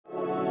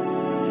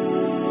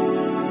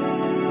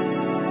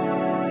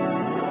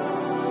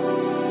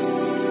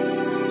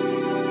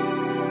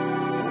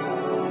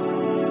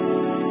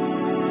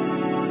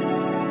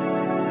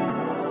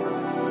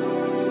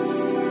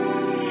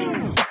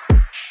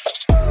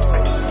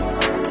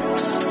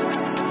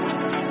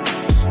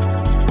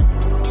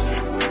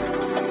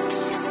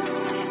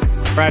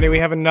Friday, we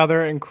have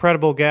another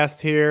incredible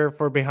guest here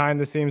for Behind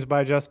the Scenes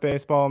by Just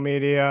Baseball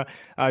Media.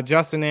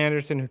 Justin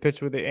Anderson, who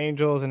pitched with the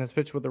Angels and has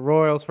pitched with the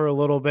Royals for a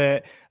little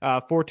bit,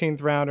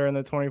 14th rounder in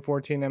the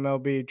 2014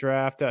 MLB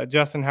draft.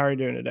 Justin, how are you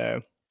doing today?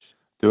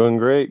 Doing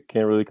great.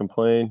 Can't really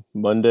complain.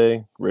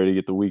 Monday, ready to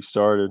get the week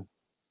started.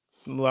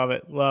 Love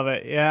it. Love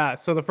it. Yeah.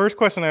 So the first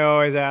question I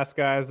always ask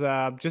guys,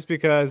 just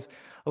because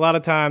a lot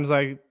of times,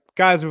 like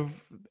guys who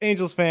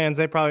Angels fans,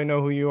 they probably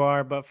know who you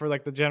are, but for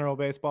like the general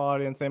baseball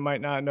audience, they might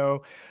not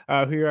know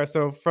who you are.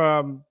 So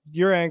from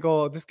your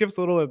angle, just give us a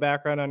little bit of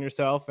background on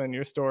yourself and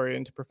your story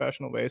into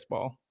professional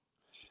baseball.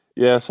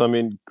 Yeah, so I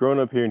mean, growing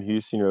up here in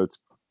Houston, it's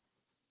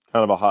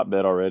kind of a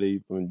hotbed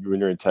already. When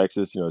you're in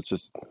Texas, it's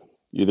just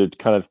you either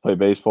kind of play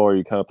baseball or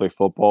you kind of play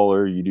football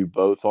or you do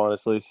both,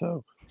 honestly.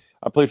 So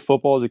I played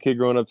football as a kid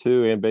growing up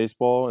too, and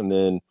baseball. And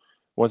then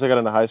once I got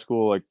into high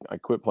school, like I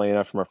quit playing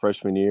after my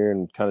freshman year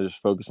and kind of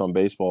just focused on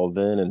baseball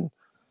then. And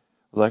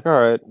I was like, all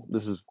right,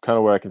 this is kind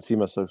of where I can see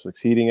myself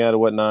succeeding at and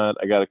whatnot.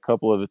 I got a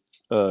couple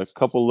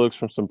looks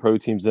from some pro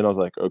teams. Then I was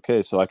like,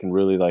 okay, so I can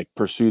really like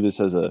pursue this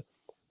as a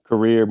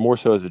career, more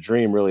so as a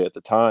dream, really at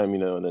the time,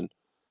 And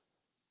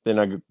then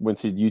I went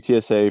to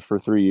UTSA for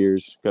 3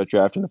 years. Got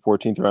drafted in the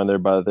 14th round there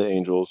by the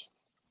Angels,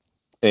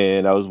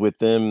 and I was with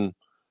them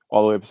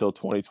all the way up until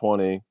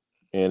 2020.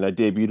 And I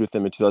debuted with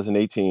them in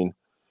 2018.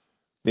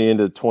 The end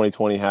of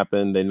 2020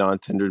 happened. They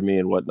non-tendered me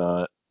and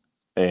whatnot.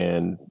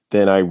 And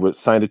then I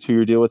signed a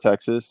 2-year deal with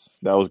Texas.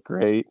 That was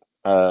great.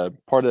 Part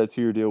of that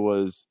 2-year deal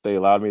was they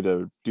allowed me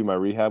to do my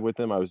rehab with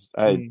them. I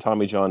had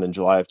Tommy John in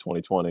July of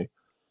 2020,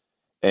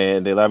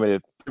 and they allowed me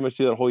to pretty much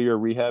do that whole year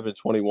of rehab in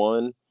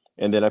 21.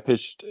 And then I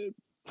pitched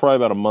probably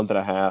about a month and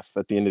a half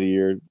at the end of the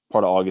year,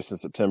 part of August and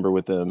September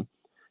with them.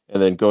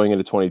 And then going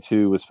into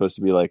 22 was supposed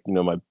to be like,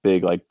 my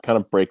big, like kind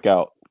of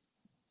breakout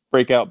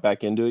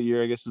back into a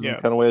year, I guess is the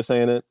kind of way of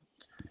saying it.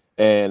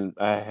 And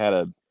I had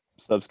a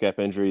subscap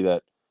injury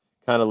that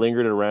kind of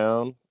lingered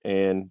around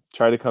and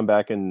tried to come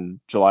back in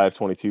July of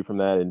 22 from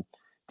that, and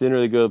didn't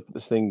really go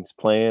as things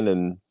planned,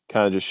 and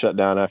kind of just shut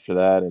down after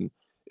that. And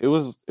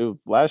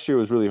last year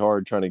was really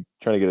hard trying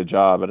to get a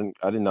job.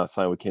 I did not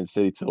sign with Kansas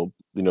City till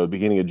the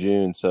beginning of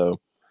June, so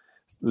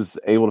was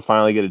able to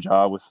finally get a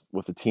job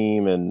with the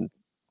team and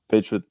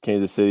pitch with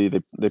Kansas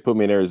City. They put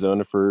me in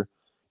Arizona for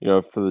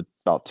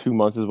about 2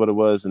 months is what it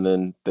was, and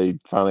then they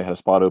finally had a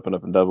spot open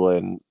up in Double A,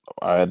 and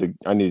I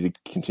needed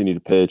to continue to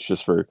pitch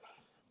just for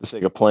the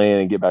sake of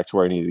playing and get back to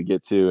where I needed to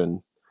get to.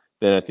 And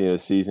then at the end of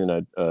the season,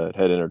 I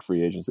had entered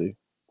free agency.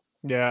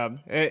 Yeah.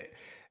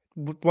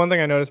 One thing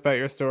I noticed about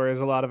your story is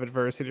a lot of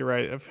adversity,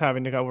 right? Of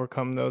having to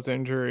overcome those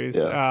injuries.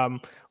 Yeah.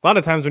 A lot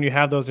of times when you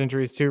have those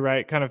injuries too,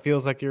 right? Kind of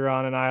feels like you're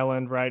on an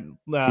island, right?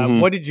 Mm-hmm.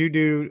 What did you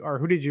do, or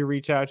who did you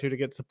reach out to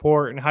get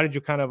support, and how did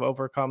you kind of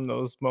overcome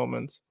those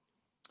moments?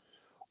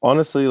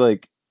 Honestly,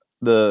 like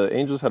the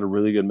Angels had a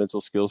really good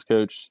mental skills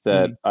coach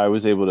that I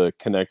was able to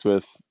connect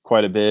with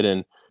quite a bit,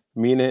 and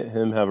me and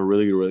him have a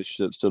really good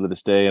relationship still to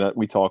this day, and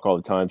we talk all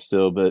the time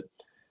still. But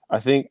I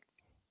think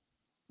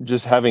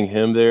just having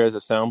him there as a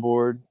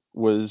soundboard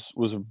was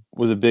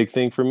a big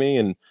thing for me,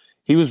 and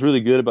he was really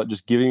good about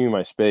just giving me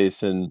my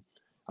space. And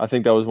I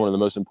think that was one of the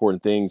most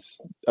important things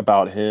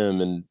about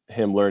him, and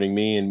him learning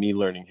me and me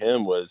learning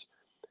him, was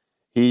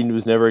he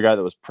was never a guy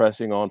that was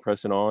pressing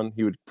on.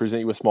 He would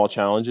present you with small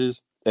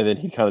challenges, and then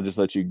he kind of just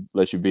let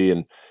you be.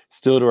 And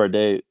still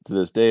to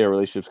this day, our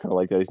relationship's kind of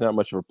like that. He's not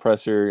much of a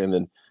presser, and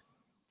then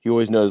he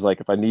always knows, like,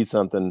 if I need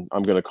something,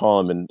 I'm going to call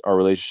him, and our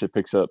relationship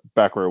picks up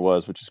back where it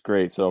was, which is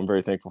great. So I'm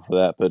very thankful for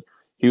that. But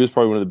he was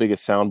probably one of the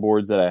biggest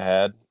soundboards that I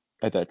had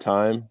at that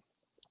time.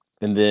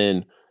 And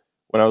then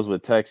when I was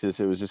with Texas,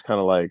 it was just kind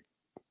of like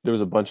there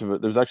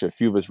was actually a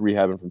few of us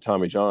rehabbing from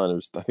Tommy John. It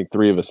was, I think,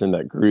 3 of us in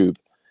that group.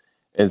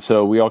 And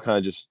so we all kind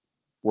of just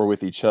were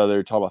with each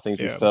other, talk about things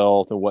we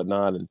felt and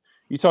whatnot. And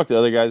you talk to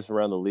other guys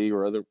around the league,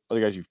 or other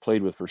guys you've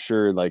played with for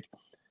sure, like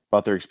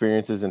about their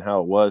experiences and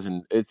how it was.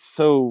 And it's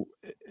so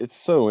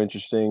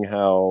interesting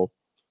how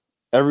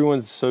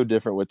everyone's so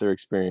different with their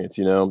experience.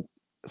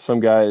 Some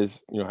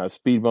guys, have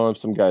speed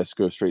bumps. Some guys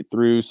go straight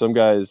through. Some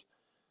guys,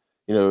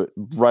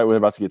 right when they're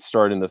about to get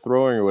started in the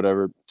throwing or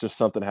whatever, just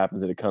something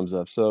happens and it comes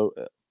up. So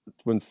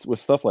with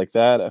stuff like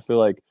that, I feel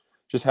like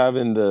just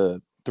having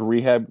the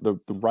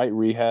right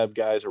rehab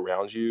guys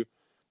around you,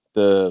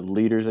 the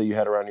leaders that you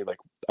had around you. Like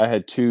I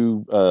had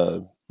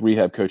 2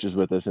 rehab coaches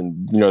with us,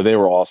 and they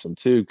were awesome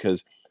too,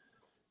 because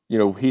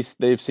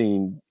they've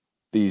seen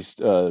these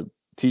TJ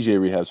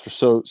rehabs for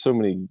so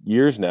many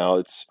years now.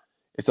 It's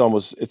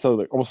almost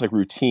like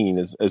routine,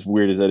 as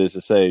weird as that is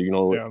to say. You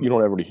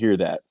don't ever hear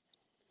that,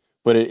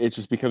 but it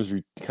just becomes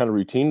kind of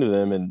routine to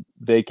them, and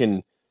they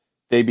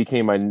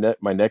became my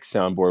next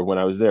soundboard. When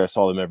I was there, I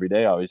saw them every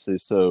day, obviously.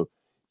 So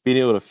being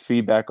able to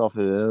feedback off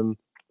of them,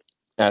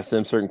 ask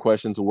them certain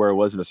questions of where I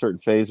was in a certain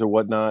phase or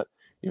whatnot,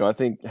 I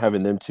think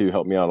having them 2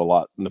 helped me out a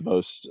lot, in the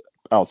most,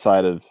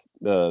 outside of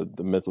the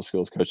mental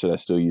skills coach that I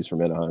still use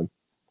from Anaheim.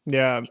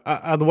 Yeah,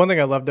 the one thing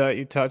I loved that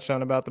you touched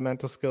on about the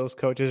mental skills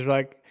coach is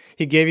like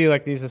he gave you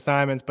like these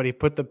assignments, but he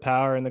put the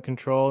power and the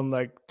control and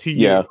like to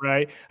you, Yeah.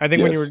 right? I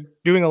think when you Yes. were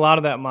doing a lot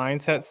of that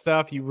mindset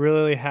stuff, you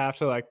really have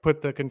to like put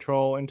the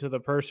control into the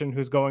person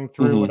who's going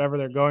through Hmm. whatever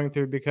they're going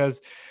through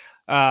because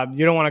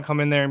you don't want to come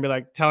in there and be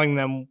like telling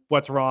them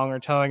what's wrong or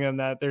telling them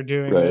that they're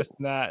doing Right. this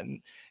and that,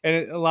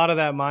 and a lot of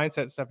that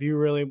mindset stuff, you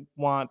really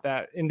want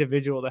that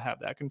individual to have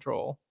that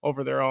control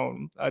over their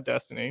own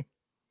destiny.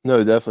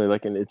 No, definitely.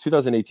 Like in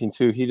 2018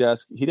 too, he'd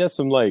ask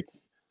some like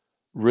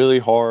really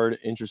hard,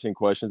 interesting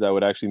questions that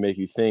would actually make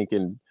you think.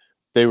 And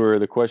they were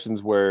the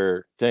questions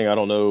where, dang, I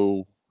don't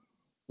know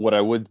what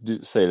I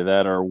would say to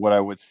that or what I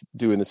would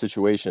do in the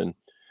situation.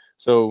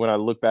 So when I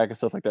look back at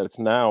stuff like that,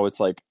 it's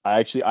like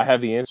I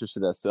have the answers to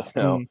that stuff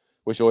now, Mm,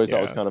 which I always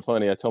thought was yeah. kind of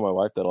funny. I tell my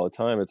wife that all the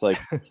time. It's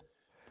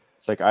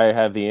like I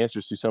have the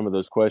answers to some of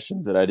those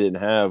questions that I didn't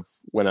have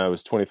when I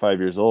was 25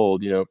 years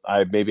old.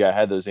 I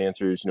had those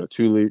answers,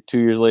 2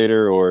 years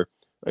later, or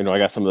I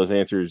got some of those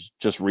answers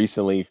just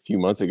recently, a few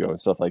months ago, and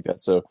stuff like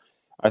that. So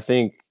I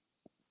think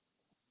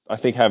I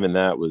think having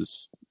that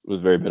was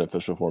very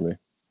beneficial for me.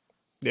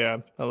 Yeah,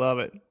 I love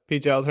it.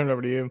 PJ, I'll turn it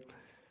over to you.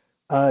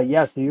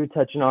 Yeah, so you were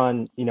touching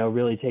on,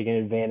 really taking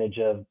advantage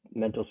of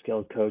mental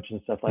skills coach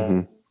and stuff like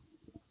Hmm.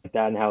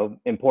 that and how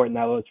important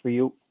that was for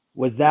you.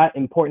 Was that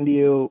important to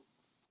you,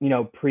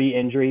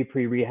 pre-injury,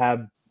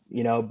 pre-rehab,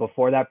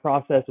 before that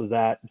process? Was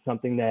that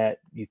something that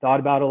you thought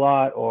about a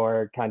lot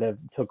or kind of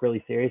took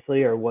really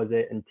seriously, or was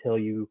it until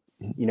you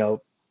know,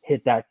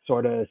 hit that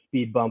sort of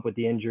speed bump with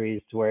the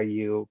injuries to where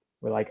you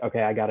were like,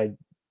 okay, I got to,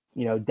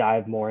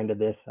 dive more into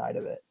this side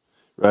of it?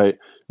 Right.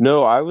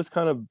 No, I was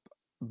kind of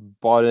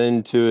bought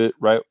into it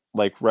right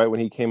when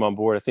he came on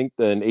board. I think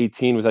then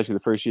 18 was actually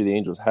the first year the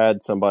Angels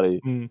had somebody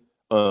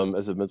Mm,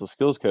 as a mental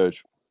skills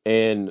coach,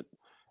 and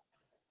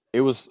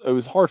it was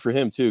hard for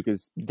him too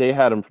because they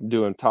had him from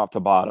doing top to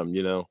bottom.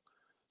 Mm-hmm.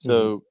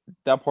 So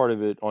that part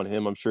of it on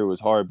him, I'm sure,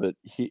 was hard, but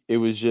it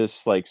was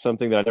just like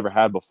something that I never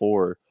had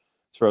before.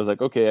 So I was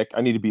like, okay,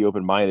 I need to be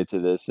open minded to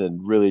this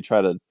and really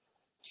try to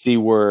see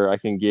where I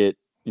can get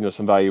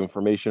some value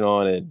information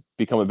on and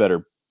become a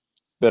better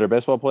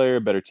baseball player,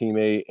 better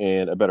teammate,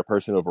 and a better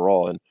person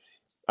overall. And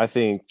I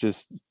think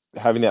just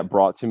having that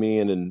brought to me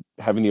and then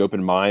having the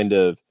open mind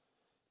of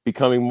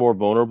becoming more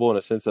vulnerable in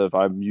a sense of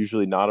I'm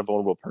usually not a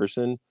vulnerable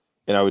person.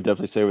 And I would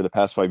definitely say over the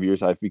past 5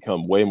 years, I've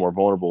become way more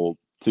vulnerable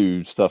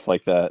to stuff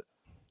like that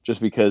just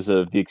because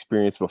of the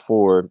experience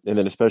before. And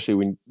then especially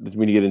when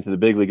you get into the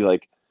big league,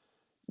 like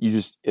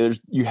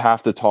you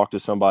have to talk to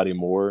somebody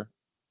more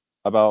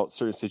about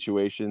certain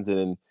situations. And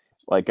then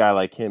like guy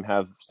like him,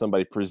 have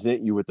somebody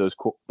present you with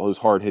those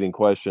hard hitting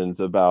questions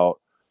about,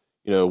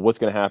 what's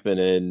going to happen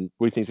and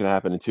what do you think is going to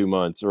happen in 2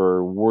 months,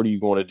 or what are you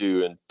going to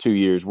do in 2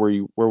 years?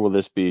 Where will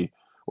this be?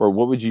 Or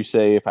what would you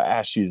say if I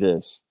asked you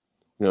this?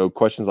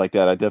 Questions like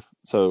that.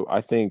 So I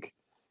think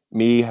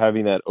me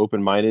having that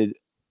open minded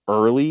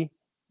early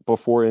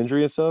before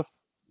injury and stuff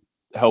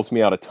helps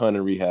me out a ton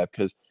in rehab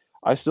because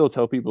I still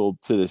tell people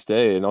to this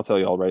day, and I'll tell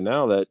y'all right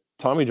now that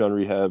Tommy John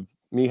rehab,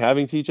 me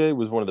having TJ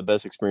was one of the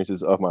best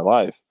experiences of my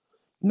life.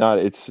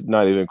 It's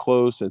not even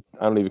close, and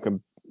I don't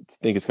even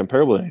think it's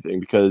comparable to anything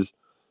because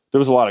there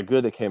was a lot of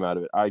good that came out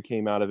of it. I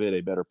came out of it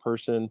a better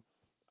person.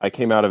 I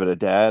came out of it a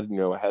dad.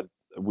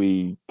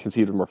 We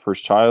conceived of our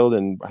first child,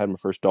 and I had my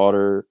first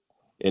daughter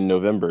in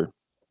November.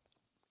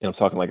 And I'm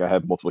talking like I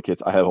have multiple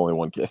kids. I have only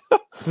one kid,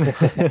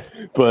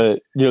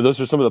 but those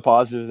are some of the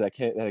positives that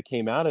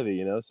came out of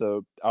it.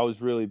 So I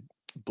was really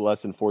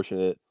blessed and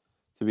fortunate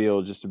to be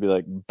able just to be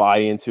like buy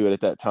into it at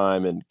that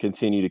time and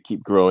continue to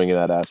keep growing in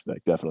that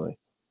aspect. Definitely.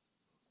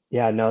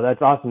 Yeah, no,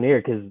 that's awesome to hear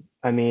because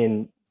I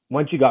mean,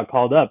 once you got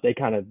called up, they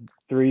kind of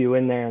threw you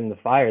in there in the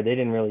fire. They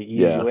didn't really ease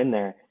Yeah. you in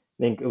there.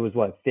 I think it was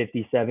what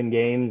 57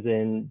 games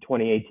in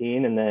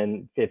 2018 and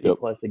then 50 Yep.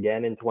 plus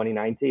again in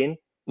 2019.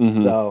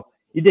 Mm-hmm. So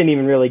you didn't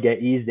even really get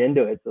eased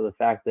into it. So the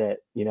fact that,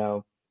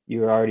 you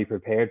were already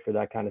prepared for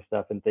that kind of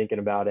stuff and thinking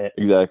about it,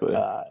 Exactly.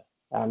 uh,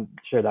 I'm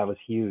sure that was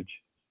huge.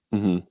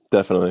 Mm-hmm.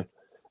 Definitely.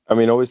 I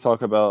mean, I always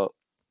talk about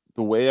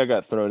the way I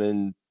got thrown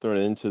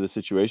into the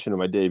situation in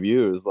my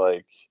debut is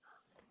like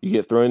you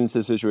get thrown into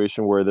a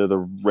situation where they're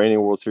the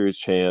reigning World Series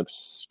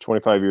champs,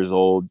 25 years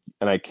old,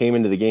 and I came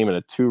into the game in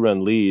a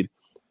 2-run lead.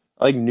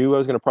 I knew I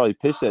was going to probably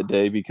pitch that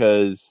day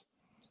because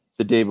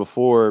the day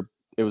before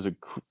it was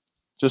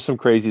just some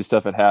crazy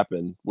stuff had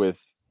happened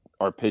with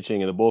our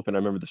pitching and the bullpen. I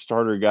remember the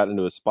starter got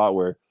into a spot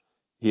where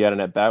he had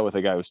an at bat with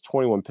a guy who was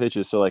 21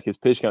 pitches, so like his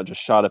pitch count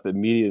just shot up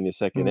immediately in the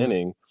second mm,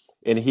 inning.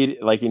 And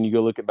and you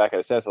go look back at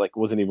the stats, like it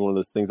wasn't even one of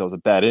those things that was a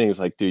bad inning. It was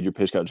like, dude, your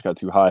pitch count just got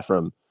too high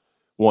from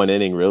one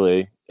inning,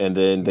 really. And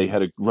then they mm, had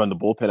to run the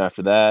bullpen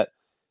after that.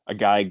 A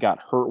guy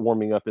got hurt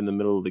warming up in the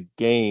middle of the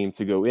game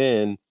to go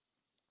in.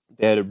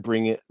 They had to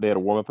bring it. They had to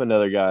warm up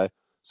another guy.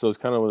 So it's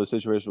kind of one of those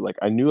situations where, like,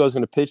 I knew I was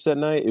going to pitch that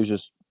night. It was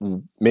just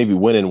maybe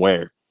when and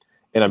where.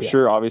 And I'm Yeah.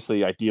 sure,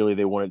 obviously, ideally,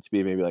 they want it to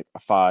be maybe like a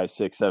 5,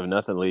 6, 7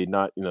 nothing lead,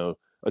 not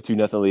a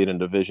 2-0 lead in a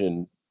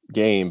division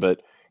game.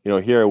 But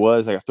here I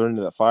was. I got thrown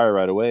into that fire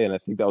right away, and I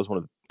think that was one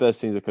of the best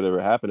things that could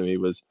ever happen to me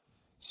was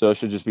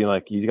Sosha just being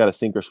like, he's got to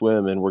sink or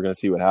swim, and we're going to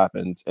see what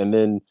happens. And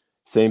then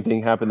same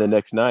thing happened the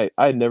next night.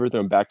 I had never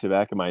thrown back to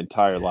back in my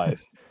entire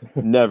life,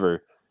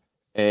 never.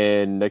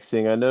 And next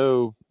thing I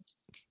know,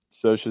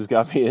 Sosha's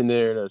got me in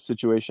there in a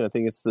situation. I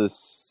think it's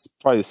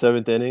probably the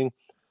seventh inning.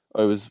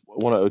 It was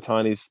one of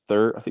Otani's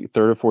third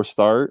or fourth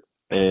start,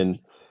 and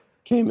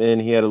came in.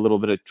 He had a little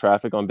bit of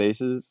traffic on base,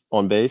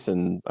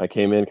 and I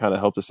came in, kind of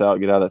helped us out,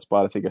 get out of that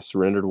spot. I think I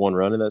surrendered 1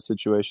 run in that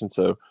situation.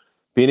 So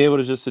being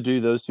able to do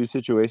those 2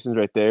 situations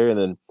right there, and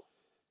then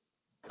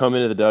come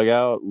into the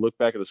dugout, look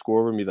back at the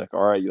scoreboard, and be like,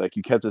 all right, like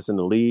you kept us in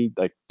the lead.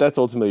 Like that's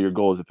ultimately your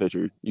goal as a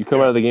pitcher. You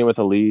come out of the game with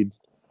a lead,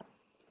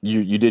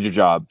 you did your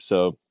job.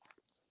 So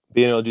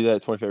being able to do that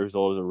at 25 years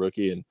old as a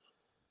rookie and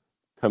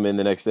come in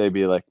the next day,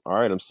 be like, all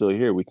right, I'm still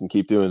here. We can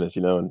keep doing this,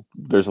 and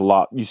there's a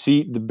lot. You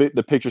see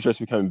the picture starts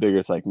becoming bigger.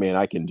 It's like, man,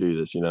 I can do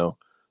this,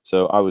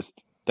 So I was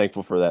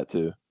thankful for that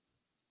too.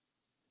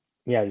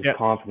 Yeah, just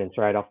confidence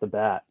right off the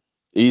bat.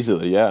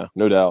 Easily, yeah,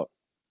 no doubt.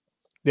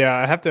 Yeah,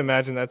 I have to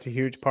imagine that's a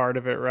huge part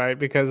of it, right?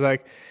 Because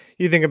like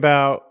you think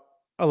about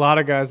a lot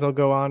of guys, they'll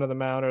go onto the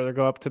mound or they'll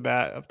go up to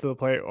bat, up to the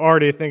plate,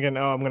 already thinking,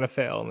 "Oh, I'm going to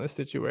fail in this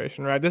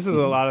situation." Right? This is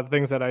a lot of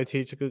things that I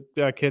teach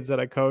kids that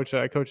I coach.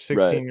 I coach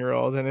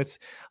 16-year-olds, and it's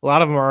a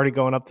lot of them are already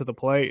going up to the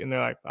plate, and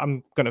they're like,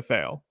 "I'm going to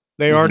fail."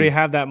 They already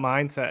have that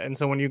mindset, and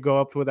so when you go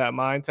up with that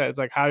mindset, it's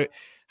like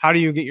how do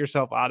you get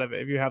yourself out of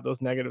it if you have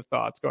those negative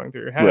thoughts going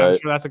through your head? I'm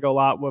sure that's like a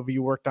lot what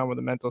you worked on with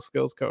a mental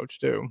skills coach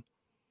too.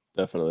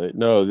 Definitely.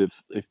 No,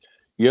 if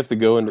you have to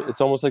go into,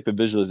 it's almost like the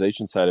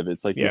visualization side of it.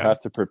 It's like you have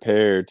to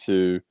prepare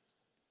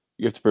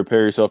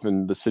yourself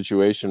in the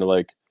situation of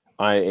like,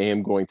 I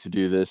am going to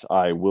do this.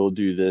 I will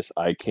do this.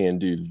 I can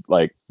do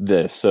like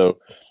this. So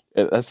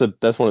that's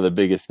one of the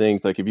biggest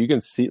things. Like if you can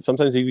see,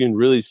 sometimes you can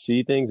really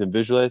see things and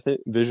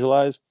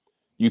visualize,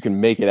 you can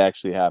make it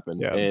actually happen.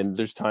 Yeah. And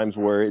there's times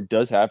where it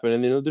does happen,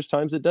 and there's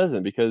times it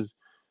doesn't, because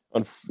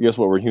guess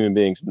what, we're human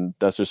beings, and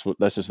that's just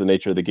the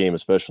nature of the game,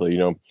 especially,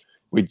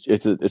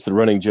 it's the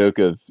running joke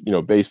of,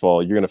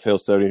 baseball. You're going to fail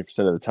 70%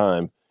 of the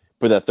time,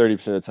 but that 30%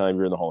 of the time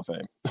you're in the Hall of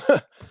Fame.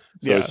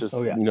 So it's just,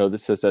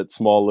 this is that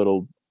small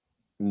little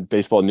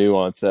baseball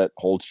nuance that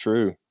holds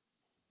true.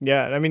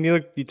 Yeah. I mean,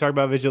 you talk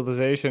about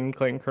visualization,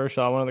 Clayton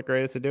Kershaw, one of the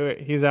greatest to do it.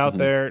 He's out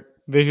there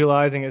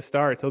visualizing his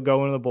starts. He'll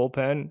go into the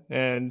bullpen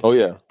and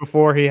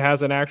before he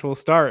has an actual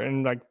start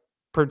and like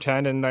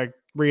pretend and like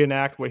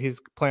reenact what he's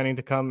planning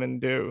to come and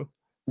do.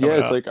 Yeah,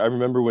 it's like I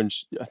remember when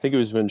I think it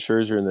was when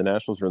Scherzer and the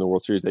Nationals were in the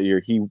World Series that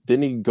year. He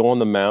go on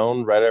the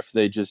mound right after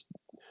they just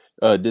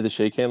did the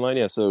shake hand line.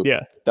 Yeah, so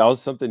that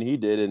was something he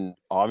did, and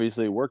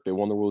obviously it worked. They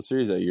won the World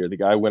Series that year. The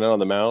guy went out on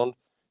the mound.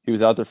 He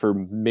was out there for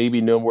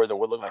maybe no more than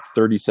what looked like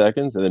 30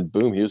 seconds, and then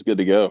boom, he was good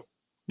to go.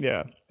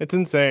 Yeah, it's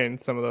insane,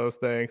 some of those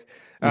things.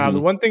 The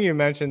one thing you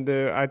mentioned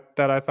that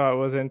I thought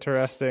was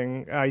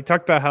interesting, you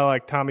talked about how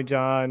like Tommy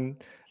John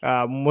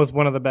was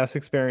one of the best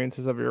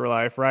experiences of your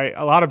life, right?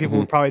 A lot of people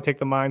would probably take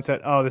the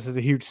mindset, oh, this is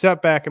a huge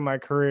setback in my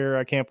career.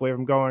 I can't believe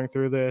I'm going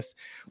through this.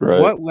 Right.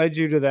 What led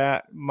you to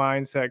that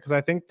mindset? Because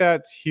I think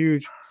that's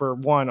huge for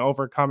one,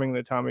 overcoming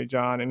the Tommy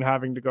John and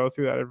having to go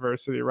through that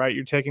adversity, right?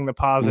 You're taking the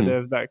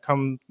positive that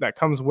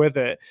comes with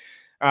it.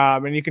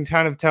 And you can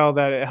kind of tell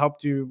that it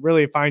helped you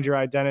really find your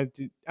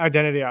identity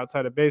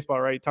outside of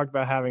baseball, right? You talked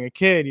about having a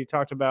kid. You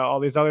talked about all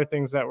these other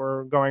things that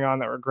were going on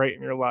that were great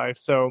in your life.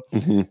 So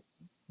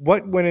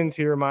what went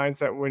into your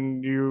mindset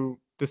when you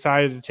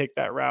decided to take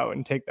that route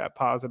and take that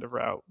positive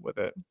route with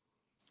it?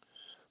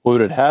 Well,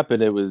 what had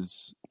happened, it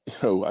was,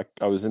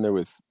 I was in there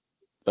with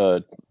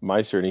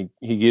Meister, and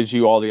he gives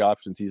you all the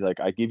options. He's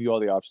like, I give you all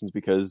the options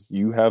because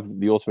you have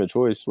the ultimate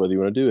choice whether you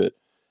want to do it.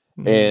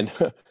 And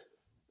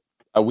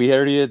we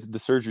already had the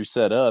surgery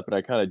set up, and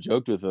I kind of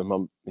joked with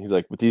him. He's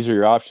like, "But these are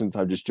your options."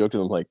 I just joked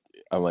with him,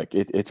 I'm like,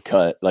 it's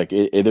cut. Like,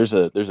 there's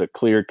a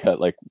clear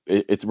cut. Like,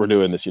 we're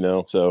doing this,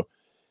 So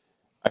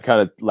I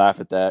kind of laugh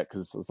at that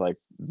because it's like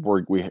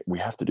we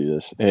have to do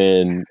this,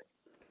 and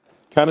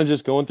kind of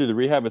just going through the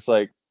rehab. It's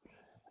like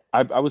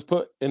I was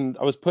put in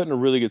a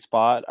really good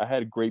spot. I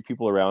had great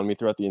people around me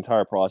throughout the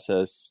entire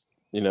process.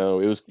 It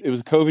was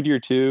a COVID year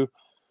too,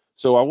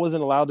 so I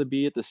wasn't allowed to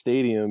be at the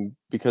stadium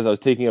because I was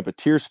taking up a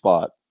tier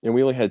spot. And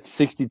we only had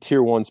 60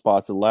 tier 1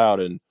 spots allowed,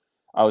 and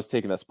I was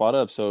taking that spot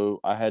up. So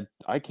I had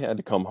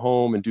to come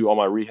home and do all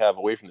my rehab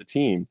away from the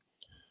team.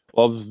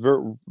 Well, I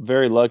was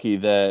very lucky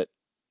that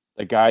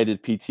a guy I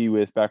did PT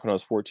with back when I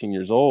was 14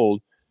 years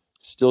old,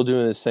 still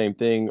doing the same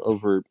thing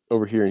over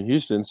here in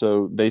Houston.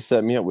 So they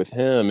set me up with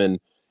him, and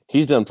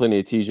he's done plenty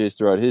of TJs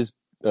throughout his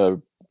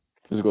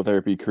physical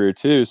therapy career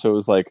too. So it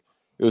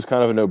was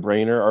kind of a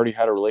no-brainer. I already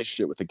had a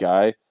relationship with the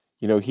guy.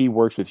 He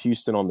works with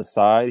Houston on the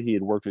side. He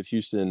had worked with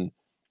Houston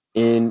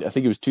in, I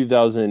think it was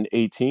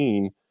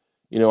 2018,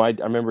 I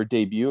remember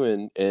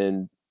debuting,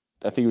 and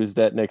I think it was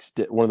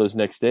one of those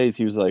next days.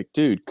 He was like,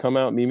 "Dude, come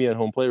out, meet me at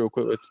home plate real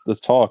quick.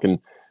 Let's talk." And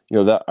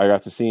that I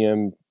got to see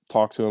him,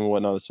 talk to him, and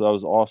whatnot. So that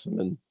was awesome.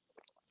 And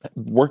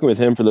working with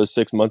him for those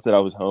 6 months that I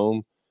was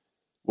home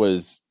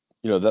was,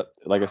 that,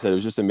 like I said, it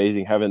was just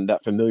amazing having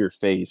that familiar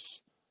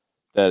face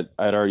that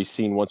I'd already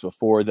seen once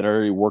before, that I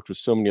already worked with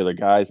so many other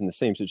guys in the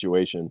same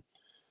situation.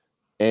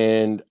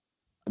 And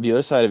the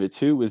other side of it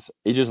too was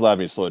it just allowed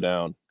me to slow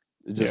down.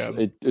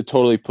 It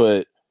totally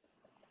put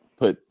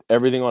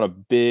everything on a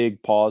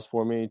big pause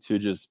for me to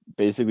just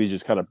basically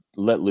just kind of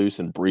let loose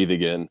and breathe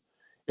again.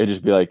 It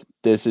just be like,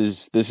 this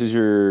is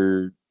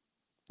your,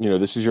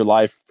 this is your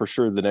life for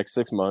sure. The next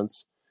 6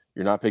 months,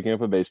 you're not picking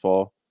up a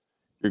baseball.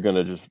 You're going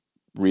to just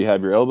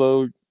rehab your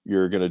elbow.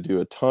 You're going to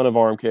do a ton of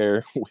arm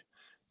care,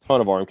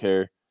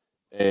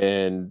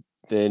 and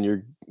then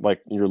you're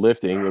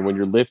lifting. And when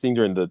you're lifting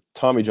during the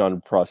Tommy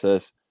John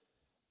process,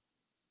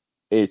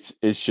 it's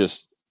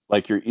just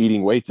like you're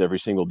eating weights every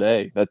single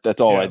day. That's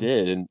all I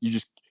did. And you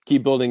just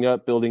keep building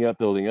up.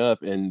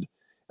 And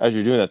as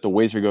you're doing that, the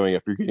weights are going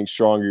up. You're getting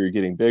stronger. You're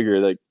getting bigger.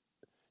 Like,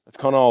 that's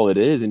kind of all it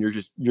is. And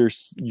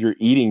you're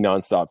eating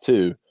nonstop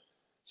too.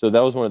 So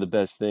that was one of the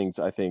best things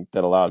I think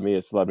that allowed me.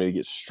 It's allowed me to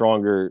get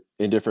stronger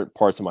in different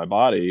parts of my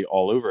body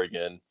all over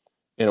again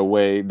in a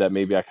way that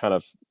maybe I kind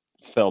of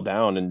fell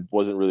down and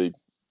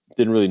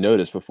didn't really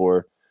notice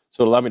before.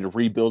 So it allowed me to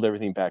rebuild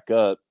everything back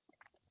up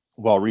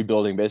while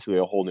rebuilding basically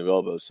a whole new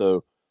elbow.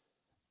 So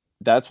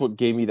that's what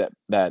gave me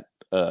that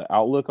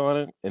outlook on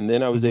it. And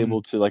then I was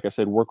able to, like I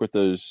said, work with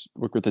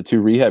the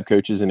 2 rehab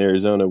coaches in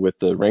Arizona with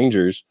the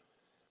Rangers.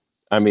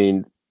 I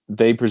mean,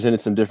 they presented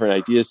some different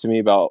ideas to me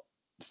about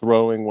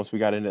throwing once we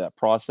got into that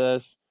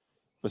process,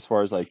 as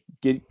far as like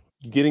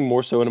getting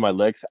more so into my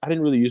legs. I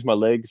didn't really use my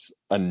legs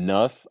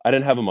enough. I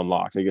didn't have them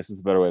unlocked, I guess is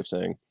the better way of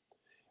saying.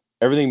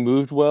 Everything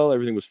moved well,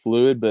 everything was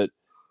fluid, but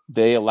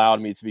they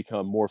allowed me to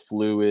become more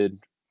fluid,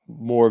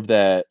 more of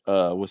that,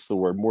 what's the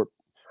word? More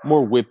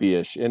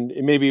whippy-ish. And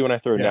maybe when I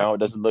throw now, it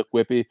doesn't look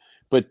whippy,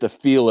 but the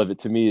feel of it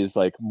to me is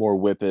like more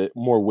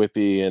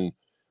whippy and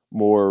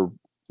more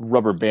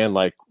rubber band,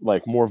 like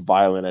more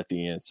violent at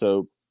the end.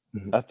 So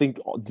I think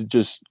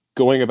just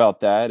going about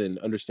that and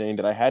understanding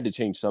that I had to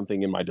change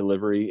something in my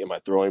delivery, in my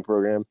throwing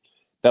program,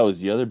 that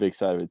was the other big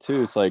side of it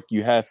too. It's like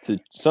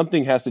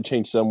something has to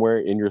change somewhere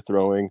in your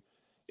throwing,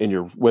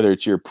 whether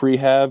it's your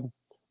prehab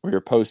or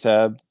your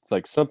post-hab. It's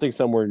like something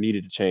somewhere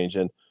needed to change.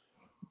 And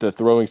the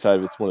throwing side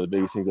of it's one of the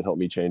biggest things that helped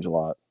me change a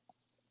lot.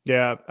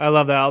 Yeah, I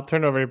love that. I'll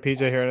turn over to PJ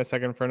here in a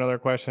second for another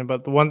question.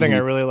 But the one thing I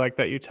really like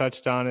that you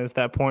touched on is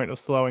that point of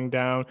slowing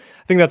down.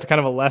 I think that's kind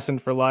of a lesson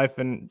for life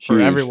and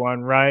for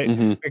everyone,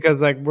 right? Because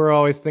like we're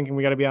always thinking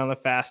we got to be on the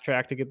fast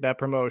track to get that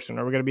promotion,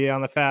 or we're going to be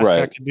on the fast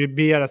track to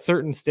be at a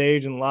certain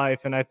stage in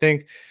life. And I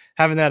think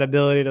having that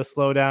ability to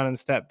slow down and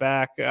step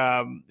back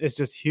is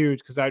just huge.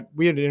 Because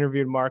we had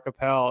interviewed Mark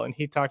Appel, and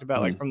he talked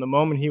about like from the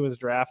moment he was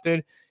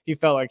drafted, he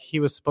felt like he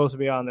was supposed to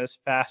be on this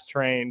fast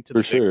train to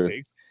the big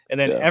leagues. And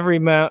then every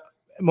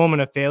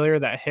moment of failure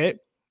that hit,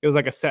 it was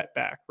like a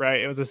setback,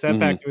 right? It was a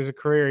setback to his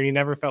career. He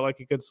never felt like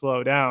he could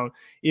slow down,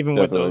 even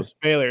with those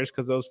failures,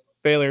 because those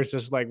failures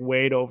just like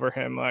weighed over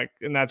him.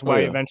 And that's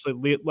why he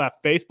eventually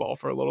left baseball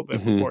for a little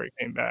bit before he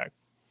came back.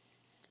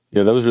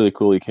 Yeah, that was really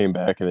cool. He came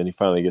back and then he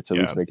finally gets to at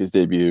least make his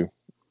debut.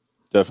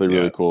 Definitely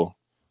really cool.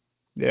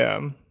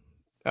 Yeah.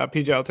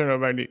 PJ, I'll turn it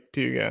over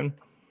to you again.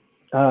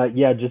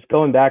 Just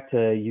going back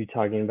to you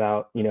talking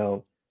about,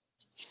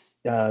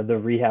 the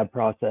rehab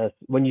process.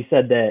 When you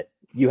said that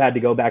you had to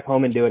go back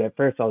home and do it at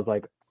first, I was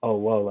like, oh,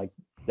 whoa, like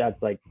that's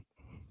like,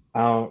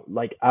 I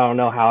don't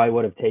know how I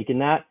would have taken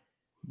that.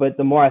 But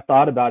the more I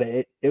thought about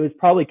it, it was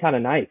probably kind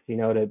of nice,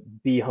 to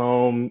be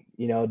home,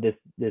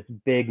 this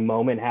big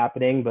moment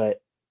happening,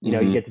 but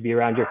you get to be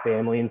around your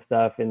family and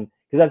stuff. And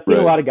because I've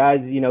seen a lot of guys,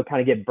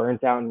 kind of get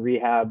burnt out in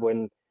rehab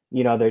when,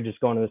 they're just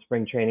going to the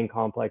spring training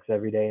complex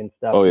every day and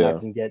stuff. And that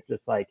can get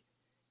just like,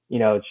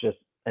 it's just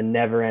a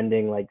never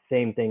ending, like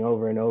same thing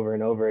over and over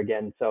and over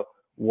again. So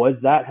was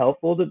that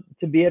helpful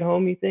to be at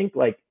home, you think?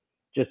 Like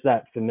just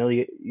that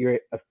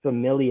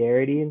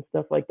familiarity and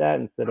stuff like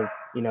that, instead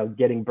of,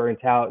 getting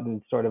burnt out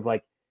and sort of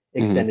like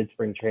extended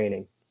spring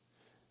training?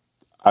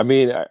 I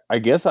mean, I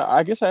guess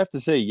I have to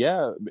say,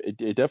 it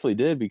definitely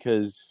did,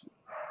 because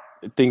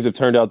things have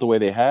turned out the way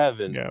they have.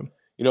 And,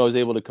 I was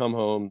able to come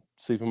home,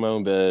 sleep in my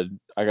own bed.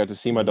 I got to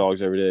see my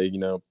dogs every day.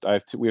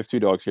 We have 2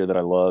 dogs here that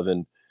I love,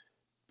 and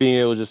being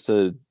able just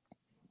to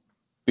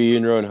be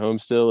in your own home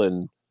still.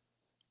 And,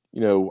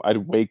 I'd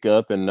wake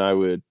up and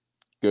I'd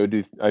go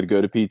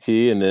to PT,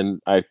 and then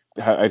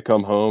I'd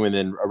come home, and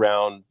then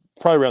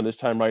probably around this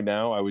time right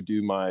now, I would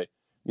do my,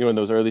 in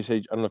those early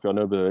stages, I don't know if y'all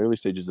know, but in the early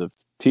stages of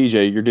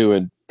TJ, you're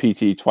doing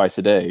PT twice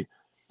a day.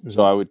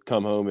 So I would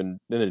come home, and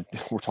then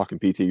we're talking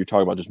PT, you're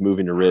talking about just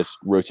moving your wrist,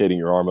 rotating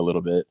your arm a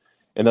little bit.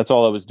 And that's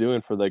all I was doing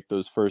for like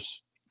those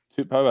first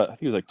I think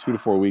it was like 2 to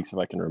 4 weeks, if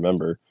I can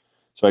remember.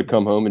 So I'd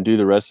come home and do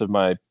the rest of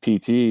my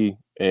PT,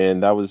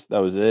 and that was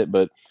it.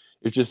 But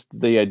it's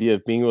just the idea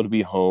of being able to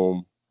be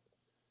home,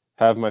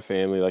 have my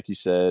family, like you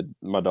said,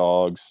 my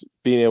dogs,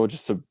 being able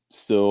just to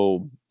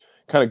still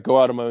kind of go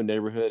out of my own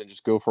neighborhood and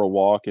just go for a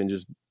walk and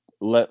just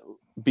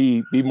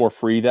be more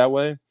free that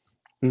way.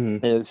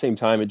 And at the same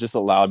time, it just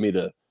allowed me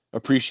to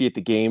appreciate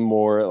the game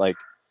more. Like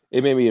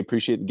it made me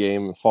appreciate the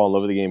game and fall in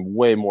love with the game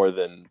way more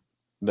than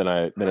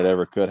it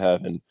ever could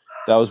have. And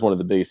that was one of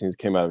the biggest things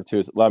that came out of it too.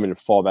 It allowed me to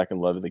fall back in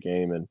love with the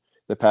game, and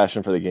the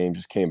passion for the game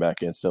just came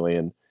back instantly.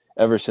 And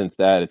ever since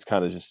that, it's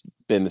kind of just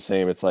been the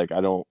same. It's like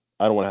I don't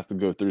want to have to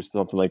go through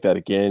something like that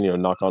again.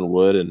 Knock on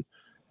wood. And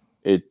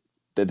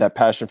that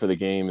passion for the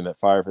game and that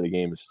fire for the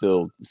game is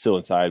still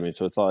inside me.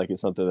 So it's not like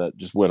it's something that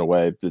just went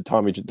away. The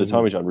Tommy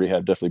John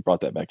rehab definitely brought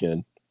that back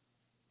in.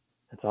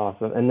 That's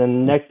awesome. And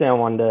then the next thing I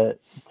wanted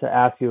to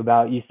ask you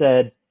about, you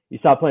said you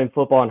stopped playing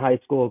football in high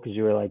school because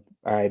you were like,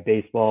 all right,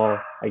 baseball,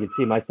 I could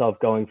see myself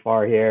going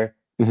far here.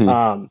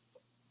 Mm-hmm.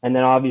 And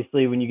then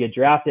obviously when you get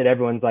drafted,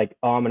 everyone's like,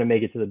 oh, I'm going to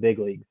make it to the big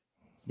leagues.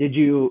 Did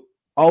you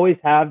always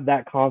have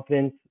that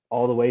confidence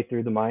all the way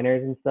through the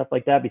minors and stuff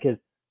like that? Because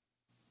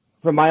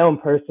from my own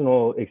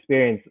personal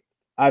experience,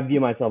 I view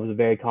myself as a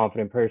very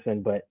confident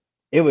person, but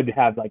it would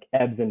have like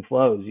ebbs and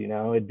flows,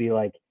 it'd be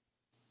like,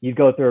 you'd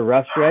go through a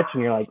rough stretch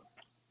and you're like,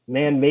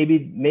 man,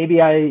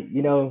 maybe I,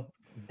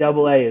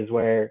 double A is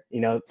where,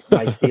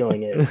 my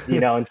ceiling is,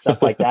 and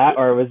stuff like that.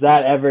 Or was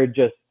that ever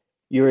just,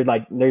 you were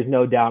like, there's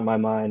no doubt in my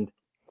mind.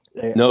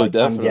 No, like,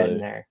 definitely. I'm getting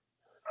there.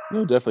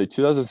 No, definitely.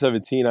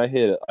 2017, I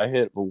hit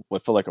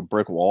what felt like a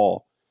brick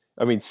wall.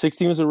 I mean,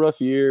 16 was a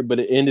rough year, but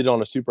it ended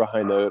on a super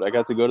high note. I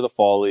got to go to the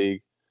fall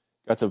league,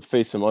 got to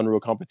face some unreal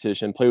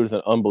competition, played with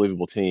an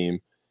unbelievable team,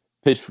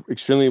 pitched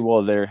extremely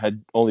well there,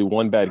 had only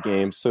one bad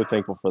game. So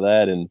thankful for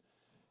that. And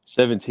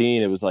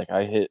 17, it was like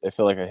I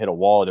felt like I hit a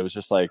wall, and it was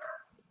just like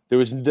it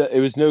was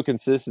no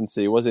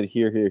consistency. It wasn't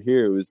here.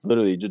 It was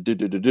literally just do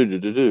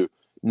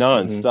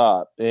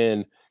nonstop. Mm-hmm.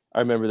 And I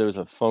remember there was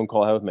a phone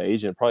call I had with my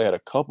agent. Probably had a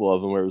couple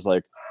of them where it was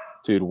like,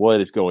 dude, what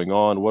is going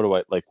on? What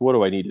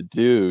do I need to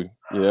do?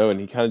 And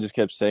he kind of just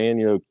kept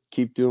saying,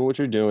 keep doing what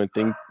you're doing.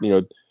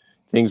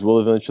 Things will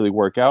eventually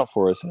work out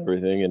for us and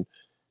everything.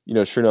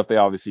 And, sure enough, they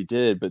obviously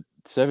did. But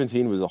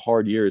 17 was a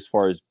hard year as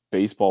far as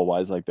baseball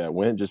wise like that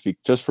went,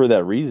 just for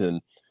that reason.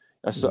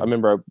 I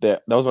remember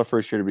that was my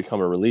first year to become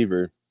a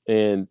reliever,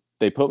 and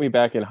they put me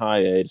back in high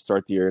A to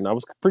start the year. And I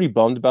was pretty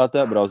bummed about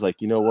that, but I was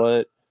like, you know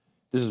what?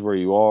 This is where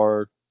you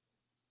are.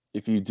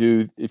 I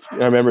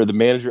remember the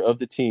manager of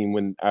the team,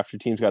 when after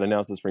teams got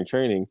announced in spring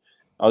training,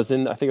 I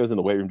think I was in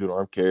the weight room doing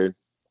arm care,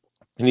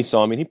 and he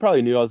saw me, and he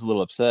probably knew I was a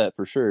little upset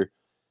for sure.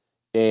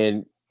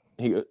 And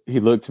he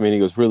looked to me and he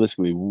goes,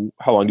 realistically,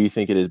 how long do you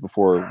think it is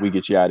before we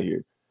get you out of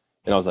here?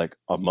 And I was like,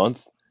 a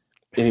month?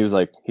 And he's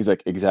like,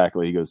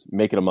 exactly. He goes,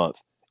 make it a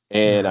month.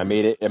 And I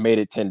made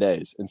it 10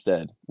 days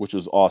instead, which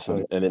was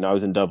awesome. And then I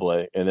was in Double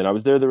A, and then I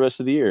was there the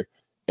rest of the year.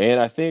 And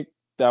I think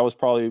that was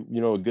probably,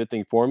 a good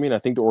thing for me. And I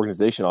think the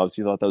organization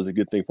obviously thought that was a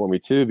good thing for me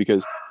too,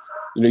 because,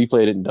 you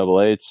played it in Double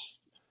A.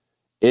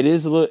 It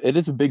is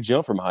a big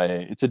jump from high A.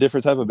 It's a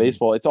different type of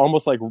baseball. It's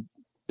almost like,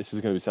 this is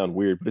going to sound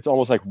weird, but it's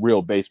almost like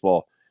real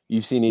baseball.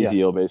 You've seen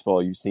EZO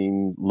baseball, you've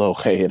seen low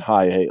A and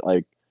high A.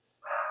 Like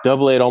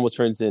Double A, it almost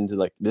turns into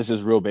like, this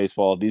is real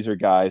baseball. These are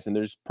guys, and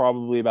there's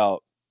probably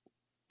about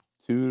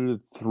 2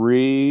 to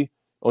 3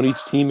 on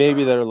each team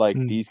maybe that are like,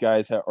 these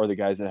guys are the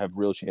guys that have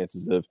real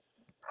chances of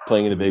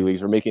playing in the big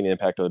leagues or making an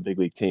impact on a big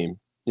league team.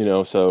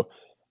 So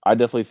I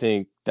definitely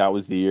think that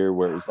was the year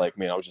where it was like,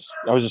 man, I was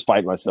just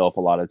fighting myself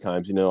a lot of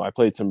times. I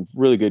played some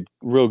real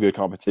good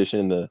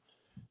competition in the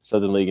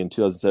Southern League in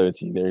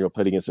 2017. There,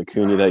 played against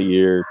Acuna that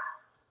year.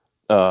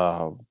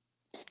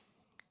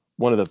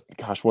 One of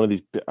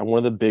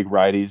the big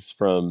righties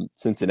from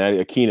Cincinnati,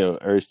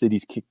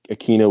 Aristides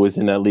Aquino was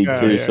in that league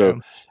too. Yeah. So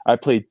I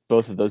played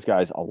both of those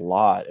guys a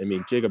lot. I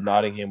mean, Jacob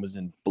Nottingham was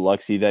in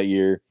Biloxi that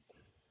year.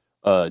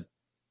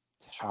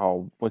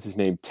 What's his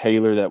name?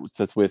 Taylor,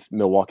 that's with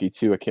Milwaukee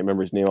too. I can't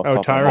remember his name off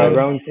the top of my head.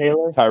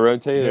 Tyrone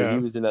Taylor. Yeah. He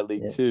was in that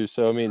league too.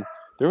 So I mean,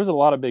 there was a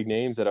lot of big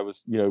names that I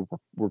was,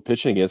 were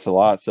pitching against a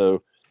lot.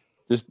 So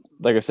just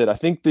like I said, I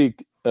think the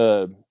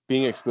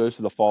being exposed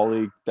to the fall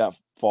league that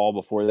fall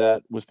before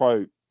that was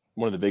probably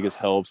one of the biggest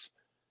helps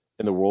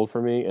in the world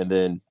for me. And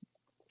then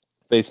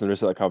facing the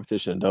rest of that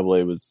competition in Double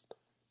A was,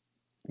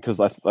 because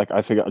I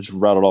think I just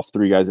rattled off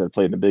 3 guys that had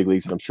played in the big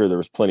leagues, and I'm sure there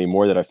was plenty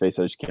more that I faced.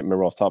 I just can't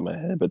remember off the top of my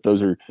head, but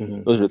those are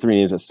 3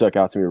 names that stuck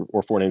out to me,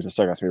 or 4 names that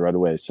stuck out to me right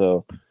away.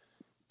 So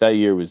that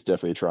year was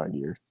definitely a trying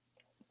year.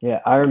 Yeah,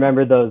 I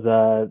remember those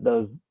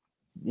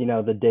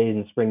the days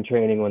in spring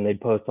training when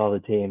they'd post all the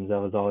teams. That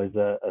was always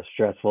a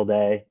stressful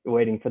day,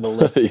 waiting for the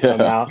list to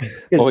come out.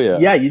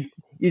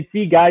 You'd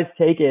see guys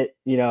take it,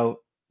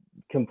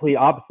 complete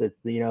opposites.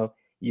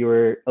 You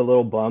were a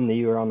little bummed that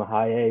you were on the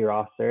high A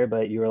roster,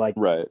 but you were like,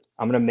 right,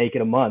 I'm going to make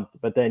it a month.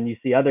 But then you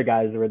see other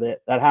guys where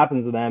that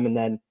happens to them, and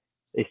then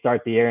they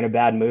start the year in a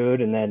bad mood,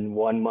 and then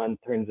 1 month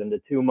turns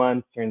into 2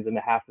 months, turns into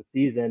half a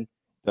season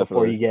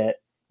before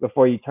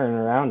you turn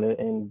around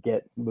and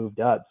get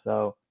moved up.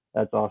 So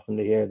that's awesome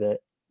to hear that.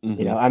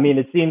 I mean,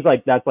 it seems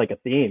like that's like a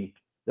theme,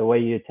 the way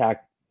you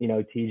attack,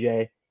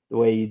 TJ, the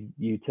way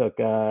you took,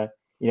 a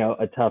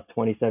tough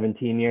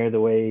 2017 year, the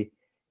way,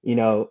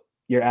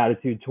 your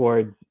attitude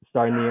towards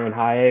starting the year in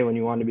high A when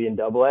you wanted to be in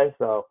Double A.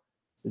 So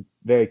it's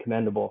very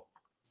commendable.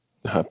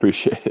 I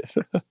appreciate it.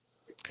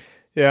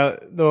 Yeah,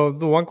 the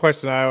one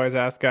question I always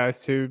ask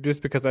guys too,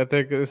 just because I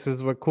think this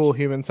is a cool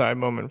human side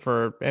moment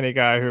for any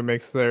guy who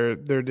makes their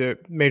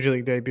major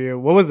league debut.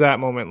 What was that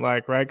moment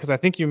like, right? Because I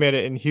think you made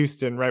it in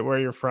Houston, right where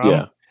you're from,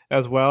 Yeah.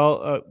 as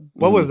well.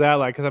 What hmm was that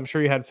like? Because I'm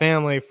sure you had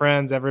family,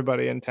 friends,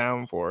 everybody in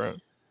town for it.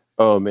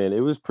 Oh man,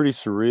 it was pretty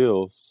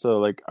surreal. So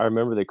like I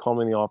remember they called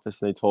me in the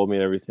office and they told me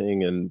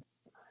everything, and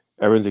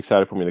everyone's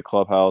excited for me in the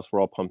clubhouse.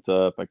 We're all pumped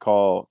up. I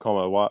call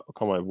my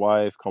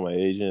wife, call my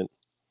agent,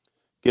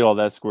 get all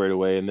that squared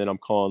away, and then I'm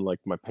calling like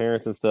my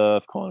parents and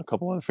stuff, calling a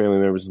couple other family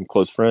members and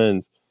close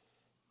friends.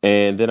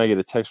 And then I get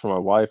a text from my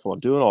wife while I'm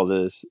doing all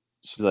this.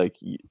 She's like,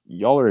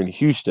 "Y'all are in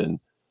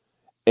Houston,"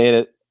 and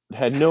it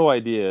had no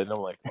idea. And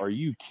I'm like, "Are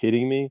you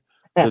kidding me?"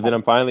 So then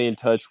I'm finally in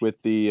touch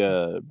with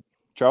the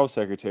travel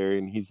secretary,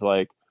 and he's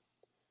like,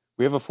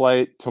 "We have a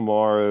flight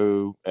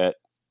tomorrow at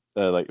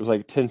like it was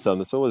like 10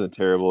 something, so it wasn't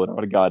terrible, and I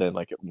would have got in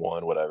like at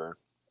 1, whatever."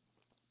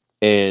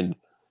 And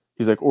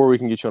he's like, "Or we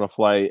can get you on a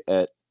flight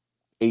at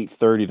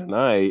 8:30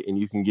 tonight, and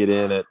you can get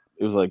in at,"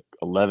 it was like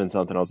 11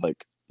 something. I was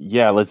like,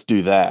 "Yeah, let's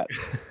do that."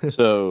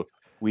 So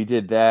we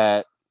did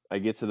that. I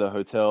get to the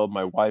hotel.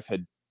 My wife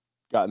had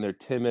gotten there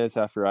 10 minutes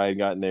after I had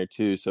gotten there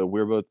too. So we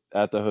were both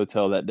at the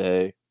hotel that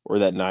day, or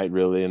that night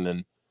really. And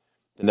then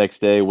the next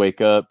day,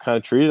 wake up, kind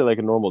of treated it like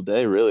a normal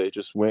day, really.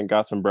 Just went,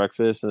 got some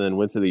breakfast, and then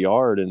went to the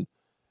yard. And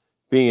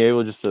being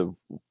able just to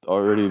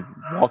already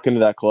walk into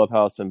that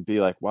clubhouse and be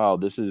like, wow,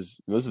 this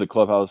is the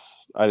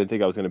clubhouse I didn't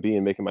think I was going to be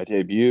in, making my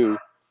debut,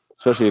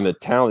 especially in the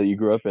town that you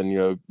grew up in.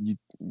 You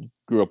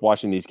grew up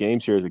watching these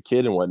games here as a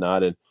kid and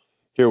whatnot, and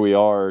here we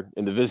are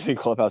in the visiting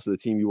clubhouse of the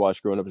team you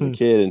watched growing up as a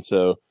kid. And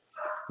so,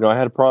 I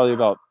had probably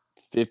about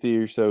 50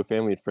 or so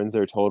family and friends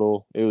there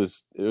total. It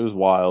was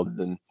wild.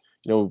 And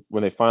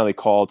when they finally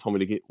called, told me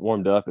to get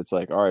warmed up, it's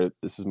like, all right,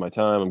 this is my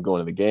time. I'm going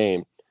to the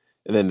game.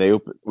 And then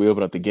we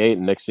open up the gate,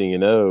 and next thing you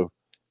know,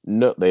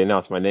 no, they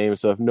announce my name and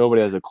stuff.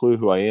 Nobody has a clue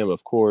who I am.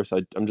 Of course,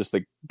 I'm just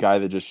the guy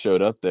that just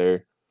showed up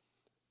there,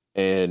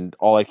 and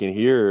all I could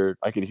hear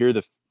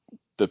the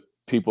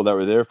people that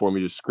were there for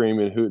me just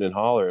screaming, hooting, and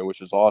hollering,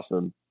 which was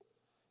awesome.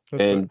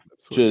 And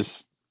That's sweet.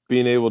 just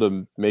being able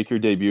to make your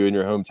debut in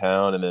your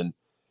hometown and then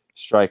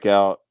strike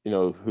out,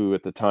 who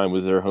at the time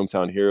was their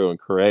hometown hero in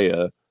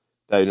Correa,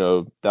 that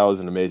was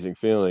an amazing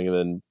feeling. And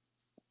then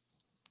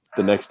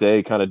the next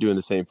day, kind of doing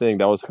the same thing.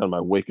 That was kind of my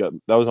wake up.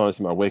 That was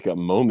honestly my wake up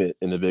moment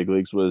in the big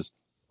leagues, was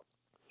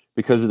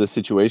because of the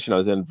situation I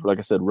was in. Like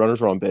I said, runners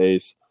were on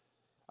base.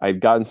 I'd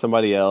gotten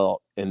somebody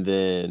out, and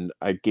then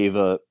I gave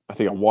up. I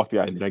think I walked the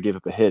guy, and then I gave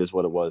up a hit, is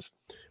what it was.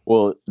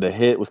 Well, the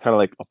hit was kind of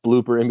like a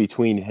blooper in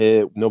between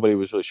hit. Nobody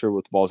was really sure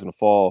what the ball was going to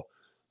fall.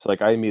 So,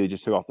 like, I immediately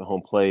just took off the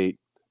home plate.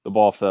 The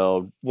ball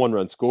fell, 1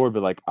 run scored,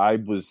 but like I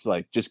was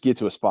like, just get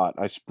to a spot.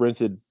 I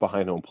sprinted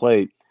behind home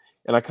plate,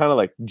 and I kind of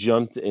like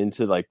jumped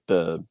into like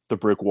the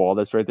brick wall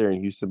that's right there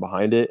in Houston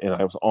behind it, and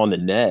I was on the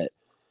net,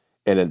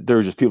 and there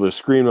were just people just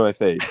screaming in my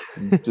face,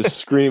 just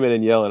screaming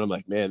and yelling. I'm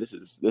like, man, this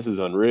is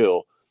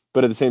unreal.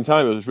 But at the same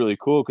time, it was really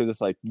cool because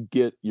it's like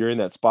you're in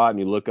that spot and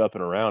you look up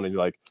and around, and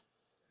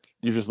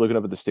you're just looking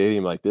up at the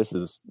stadium like, this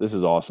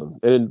is awesome.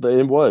 And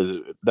it was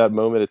that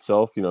moment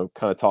itself, kind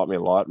of taught me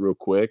a lot real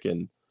quick.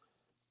 And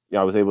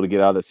I was able to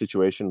get out of that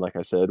situation. Like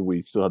I said,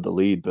 we still had the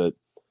lead, but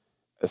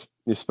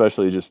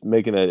especially just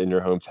making that in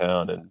your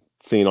hometown and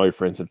seeing all your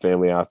friends and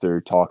family after,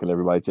 talking to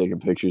everybody, taking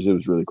pictures, it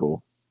was really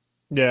cool.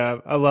 Yeah,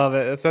 I love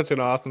it. It's such an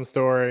awesome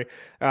story.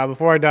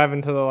 Before I dive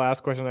into the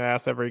last question I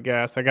ask every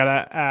guest, I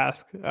gotta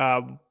ask,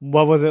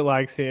 what was it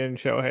like seeing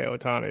Shohei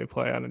Ohtani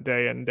play on a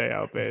day in, day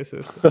out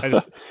basis? I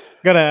just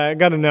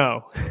gotta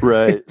know.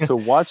 Right. So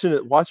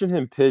watching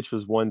him pitch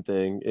was one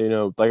thing.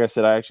 Like I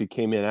said, I actually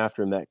came in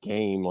after him that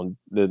game on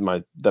the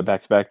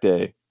back to back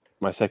day,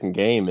 my second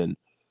game, and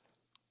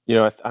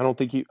I don't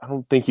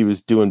think he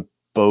was doing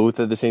both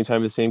at the same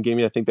time, the same game.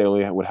 I think they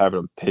only would have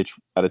him pitch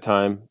at a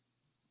time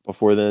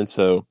before then.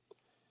 So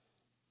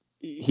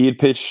he had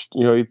pitched,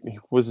 he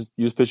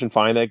was pitching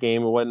fine that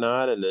game and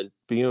whatnot, and then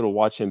being able to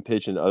watch him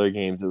pitch in other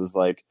games, it was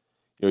like,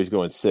 he's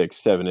going 6,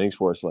 7 innings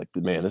for us. Like,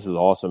 man, this is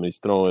awesome.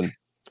 He's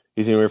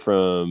anywhere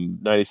from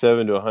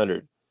 97 to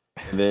 100,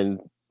 and then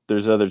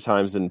there's other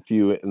times in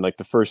like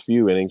the first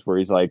few innings where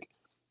he's like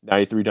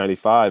 93,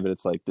 95, and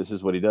it's like, this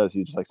is what he does.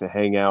 He just likes to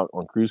hang out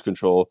on cruise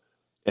control,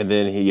 and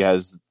then he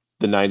has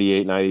the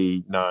 98,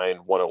 99,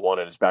 101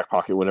 in his back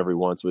pocket whenever he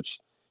wants, which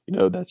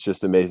that's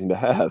just amazing to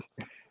have.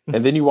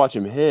 And then you watch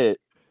him hit,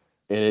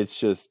 and it's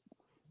just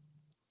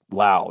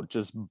loud,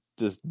 just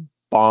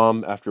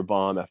bomb after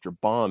bomb after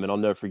bomb. And I'll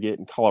never forget,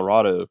 in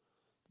Colorado,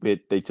 they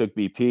took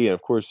BP, and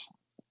of course,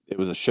 it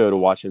was a show to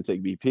watch him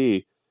take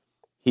BP.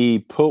 He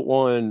put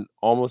one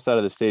almost out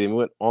of the stadium,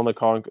 went onto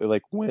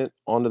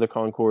the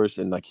concourse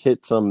and like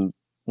hit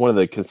one of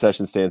the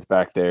concession stands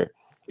back there.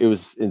 It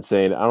was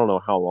insane. I don't know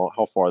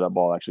how far that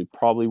ball actually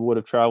probably would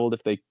have traveled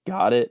if they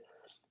got it,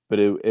 but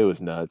it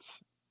was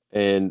nuts.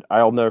 And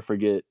I'll never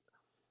forget.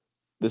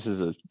 This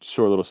is a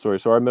short little story.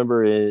 So I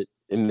remember in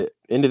the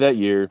end of that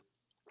year,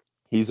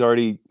 he's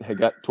already had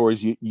got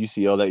towards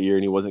UCL that year,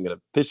 and he wasn't going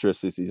to pitch the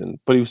rest of the season,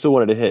 but he still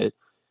wanted to hit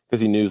because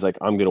he knew, like,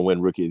 I'm going to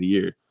win Rookie of the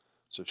Year.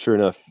 So sure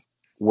enough,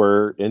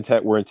 we're in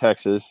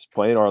Texas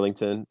playing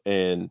Arlington,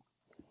 and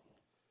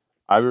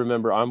I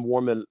remember I'm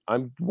warming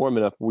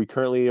up. We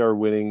currently are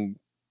winning.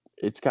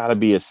 It's got to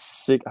be a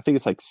six. I think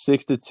it's like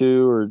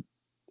 6-2 or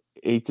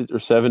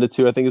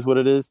 7-2. I think is what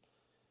it is.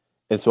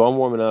 And so I'm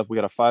warming up. We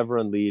got a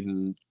 5-run lead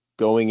and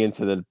going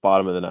into the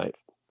bottom of the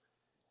ninth.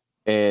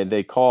 And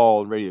they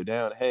call radio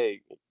down,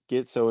 hey,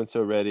 get so and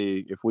so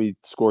ready. If we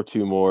score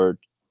 2 more,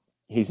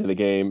 he's in the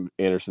game.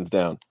 Anderson's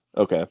down.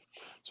 Okay.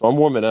 So I'm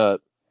warming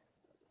up,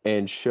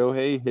 and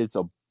Shohei hits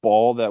a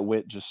ball that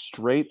went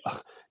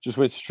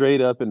went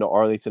straight up into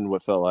Arlington,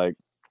 what felt like,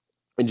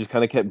 and just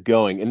kind of kept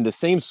going. And the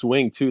same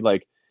swing too,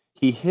 like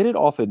he hit it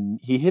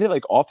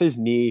like off his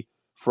knee,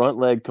 front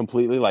leg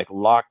completely like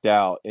locked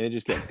out, and it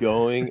just kept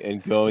going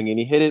and going. And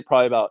he hit it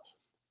probably about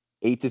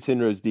 8 to 10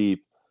 rows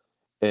deep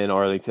in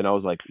Arlington. I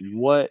was like,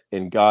 what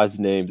in God's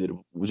name did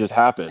just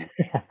happen?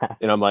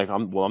 And I'm like,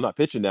 I'm not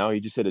pitching now.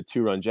 He just hit a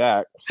 2-run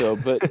jack. So,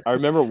 but I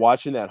remember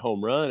watching that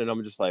home run, and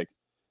I'm just like,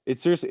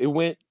 it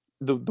went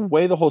the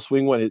way the whole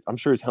swing went. I'm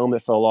sure his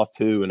helmet fell off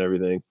too and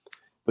everything,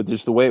 but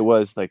just the way it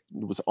was, like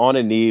it was on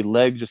a knee,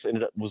 leg just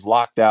was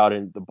locked out,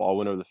 and the ball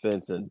went over the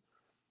fence. And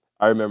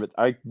I remember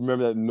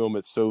that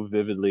moment so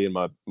vividly in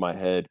my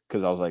head,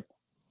 because I was like,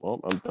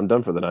 well, I'm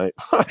done for the night.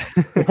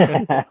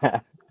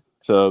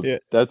 So Yeah.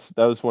 that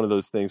was one of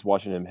those things.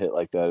 Watching him hit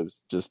like that, it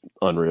was just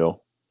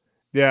unreal.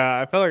 Yeah,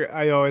 I feel like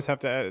I always have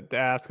to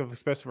ask,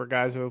 especially for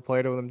guys who have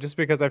played with him, just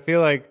because I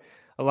feel like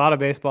a lot of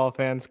baseball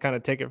fans kind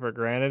of take it for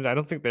granted. I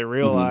don't think they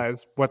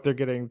realize what they're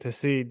getting to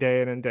see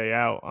day in and day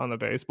out on the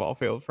baseball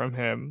field from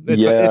him.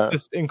 It's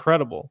just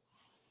incredible.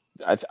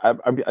 I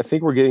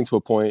think we're getting to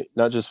a point,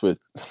 not just with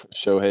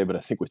Shohei, but I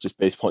think with just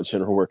baseball in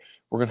general, where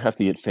we're gonna have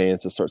to get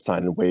fans to start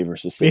signing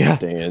waivers to sit in the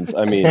stands.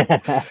 I mean,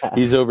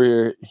 he's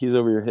over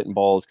here hitting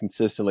balls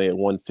consistently at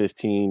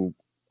 115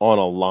 on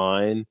a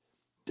line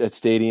at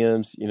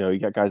stadiums. You know, you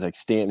got guys like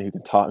Stanton who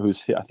can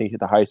I think hit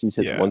the highest he's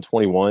hit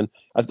 121.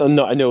 I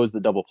know it was the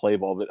double play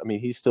ball, but I mean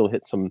he's still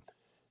hit some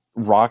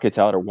rockets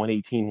out at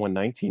 118,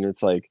 119.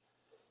 It's like,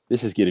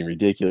 this is getting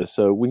ridiculous.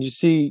 So when you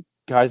see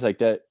guys like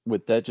that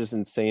with that just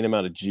insane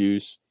amount of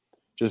juice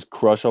just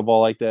crush a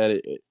ball like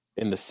that,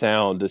 and the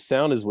sound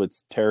is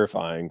what's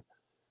terrifying.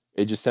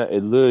 It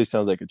literally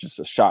sounds like just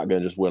a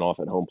shotgun just went off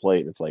at home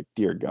plate, and it's like,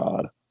 dear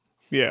God.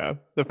 Yeah,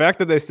 the fact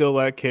that they still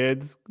let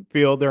kids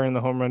field during the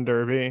home run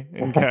derby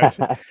and catch,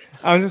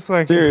 I'm just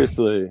like,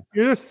 seriously,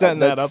 you're just setting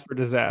that up for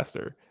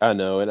disaster. I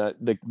know, and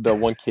the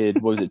one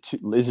kid, what was it?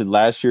 Is it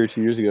last year or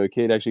 2 years ago? A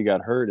kid actually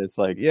got hurt. It's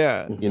like,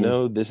 you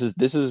know, this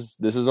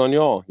is on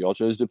y'all. Y'all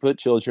chose to put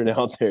children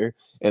out there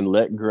and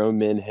let grown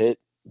men hit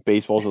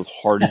baseballs as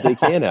hard as they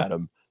can at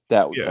them.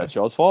 That's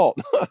y'all's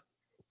fault.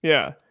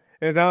 Yeah,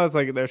 and now it's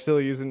like they're still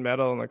using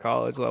metal on the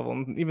college level,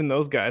 and even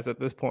those guys at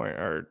this point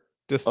are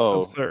just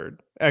absurd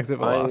exit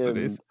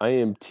velocities. I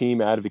am team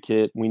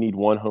advocate. We need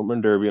 1 home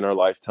run derby in our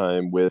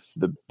lifetime with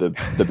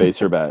the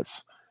baser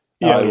bats.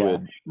 I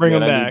would bring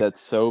them back. I need that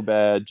so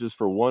bad, just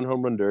for 1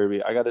 home run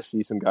derby. I got to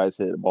see some guys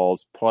hit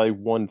balls.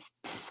 Probably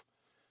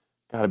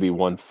got to be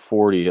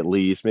 140 at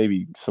least,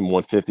 maybe some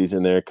 150s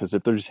in there. Because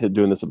if they're just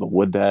doing this with a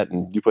wood bat,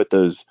 and you put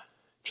those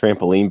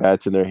trampoline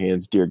bats in their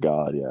hands, dear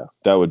God, yeah,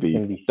 that would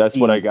be. That's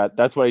what I got.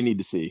 That's what I need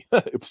to see.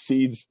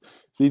 Seeds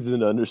is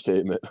an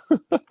understatement.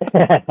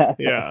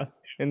 Yeah.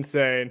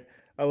 Insane.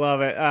 I love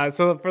it.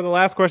 So for the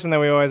last question that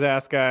we always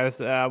ask guys,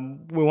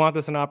 we want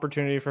this an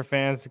opportunity for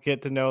fans to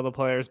get to know the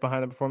players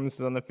behind the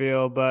performances on the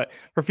field, but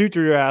for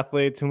future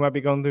athletes who might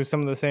be going through some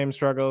of the same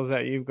struggles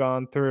that you've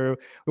gone through,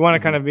 we want to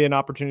kind of be an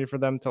opportunity for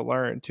them to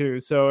learn too.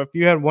 So if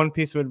you had one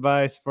piece of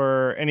advice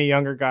for any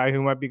younger guy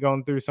who might be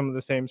going through some of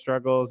the same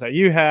struggles that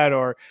you had,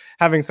 or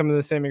having some of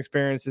the same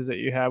experiences that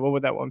you had, what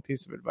would that one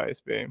piece of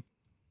advice be?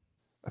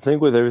 I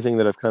think with everything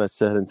that I've kind of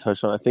said and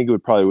touched on, I think it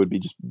would be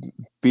just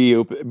be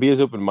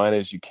as open-minded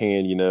as you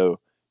can. You know,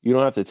 you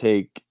don't have to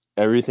take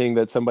everything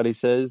that somebody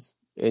says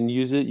and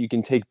use it. You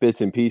can take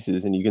bits and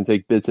pieces, and you can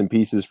take bits and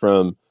pieces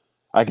from,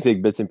 I can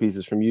take bits and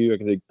pieces from you. I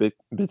can take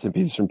bits and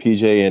pieces from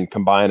PJ and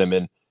combine them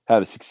and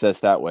have a success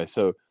that way.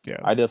 So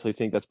I definitely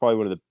think that's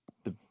probably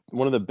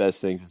one of the best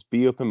things is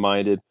be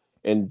open-minded,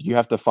 and you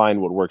have to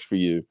find what works for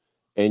you.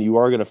 And you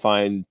are going to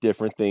find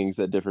different things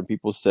that different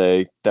people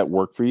say that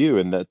work for you.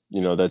 And that,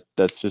 you know,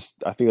 that's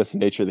just, I think that's the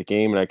nature of the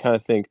game. And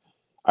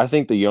I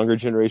think the younger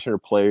generation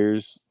of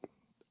players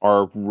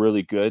are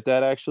really good at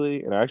that,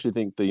 actually. And I actually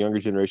think the younger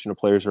generation of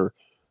players are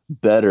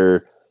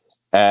better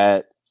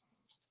at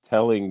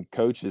telling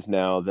coaches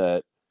now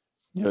that,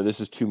 you know, this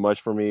is too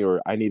much for me,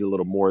 or I need a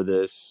little more of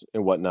this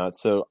and whatnot.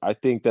 So I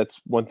think that's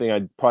one thing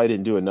I probably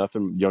didn't do enough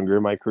younger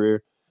in my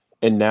career.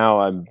 And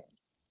now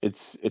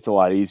it's a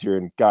lot easier,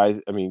 and guys,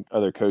 I mean,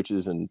 other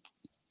coaches and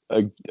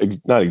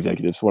not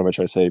executives, what am I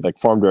trying to say? Like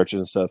farm directors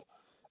and stuff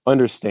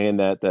understand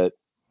that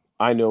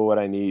I know what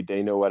I need.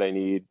 They know what I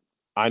need.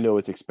 I know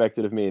what's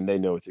expected of me, and they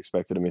know what's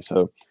expected of me.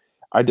 So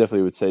I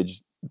definitely would say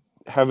just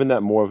having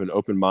that more of an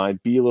open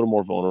mind, be a little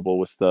more vulnerable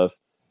with stuff,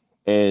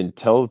 and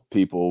tell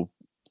people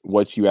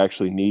what you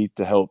actually need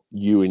to help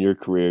you in your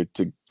career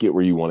to get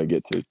where you want to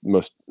get to.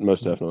 Most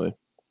definitely.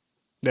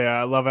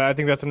 Yeah, I love it. I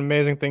think that's an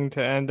amazing thing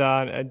to end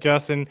on.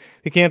 Justin,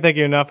 we can't thank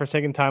you enough for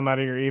taking time out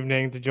of your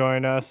evening to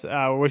join us.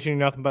 We're wishing you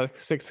nothing but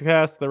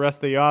success the rest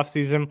of the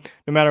offseason,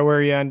 no matter where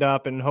you end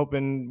up, and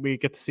hoping we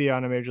get to see you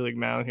on a major league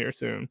mound here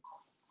soon.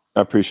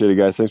 I appreciate it,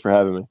 guys. Thanks for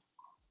having me.